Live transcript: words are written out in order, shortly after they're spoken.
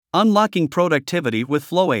Unlocking productivity with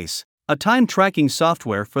Flowace, a time tracking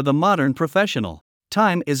software for the modern professional.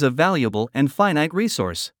 Time is a valuable and finite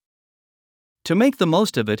resource. To make the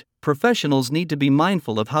most of it, professionals need to be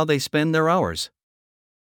mindful of how they spend their hours.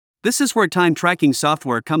 This is where time tracking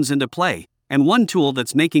software comes into play, and one tool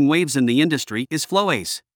that's making waves in the industry is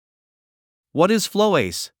Flowace. What is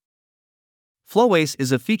Flowace? Flowace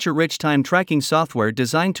is a feature-rich time tracking software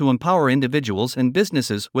designed to empower individuals and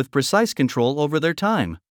businesses with precise control over their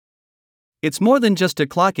time. It's more than just a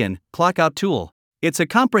clock-in, clock-out tool. It's a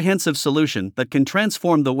comprehensive solution that can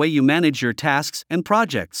transform the way you manage your tasks and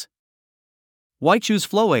projects. Why choose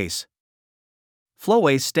Flowace?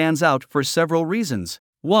 Flowace stands out for several reasons.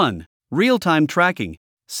 1. Real-time tracking.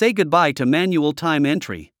 Say goodbye to manual time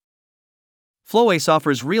entry. Flowace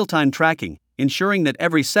offers real-time tracking, ensuring that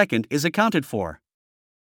every second is accounted for.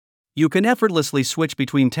 You can effortlessly switch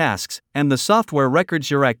between tasks, and the software records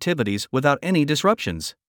your activities without any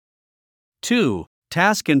disruptions. 2.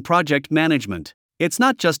 Task and project management. It's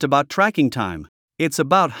not just about tracking time, it's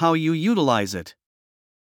about how you utilize it.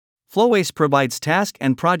 Flowace provides task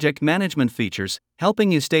and project management features,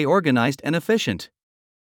 helping you stay organized and efficient.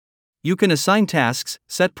 You can assign tasks,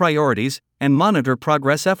 set priorities, and monitor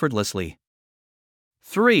progress effortlessly.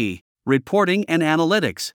 3. Reporting and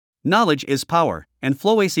analytics. Knowledge is power, and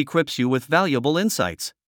Flowace equips you with valuable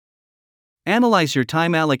insights. Analyze your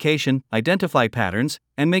time allocation, identify patterns,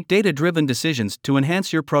 and make data-driven decisions to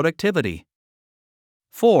enhance your productivity.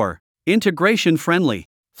 4. Integration friendly.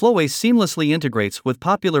 Flowace seamlessly integrates with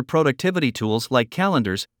popular productivity tools like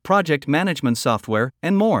calendars, project management software,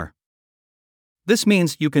 and more. This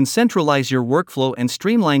means you can centralize your workflow and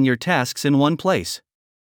streamline your tasks in one place.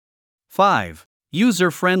 5.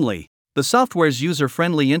 User-friendly. The software's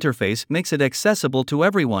user-friendly interface makes it accessible to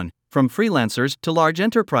everyone, from freelancers to large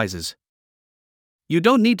enterprises. You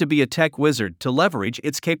don't need to be a tech wizard to leverage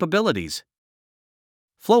its capabilities.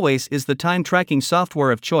 Flowace is the time tracking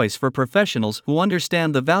software of choice for professionals who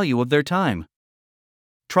understand the value of their time.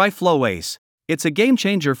 Try Flowace. It's a game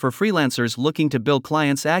changer for freelancers looking to bill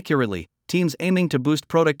clients accurately, teams aiming to boost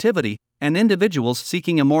productivity, and individuals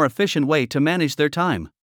seeking a more efficient way to manage their time.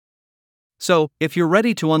 So, if you're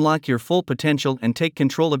ready to unlock your full potential and take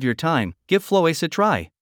control of your time, give Flowace a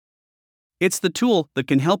try. It's the tool that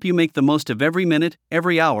can help you make the most of every minute,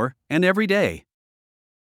 every hour, and every day.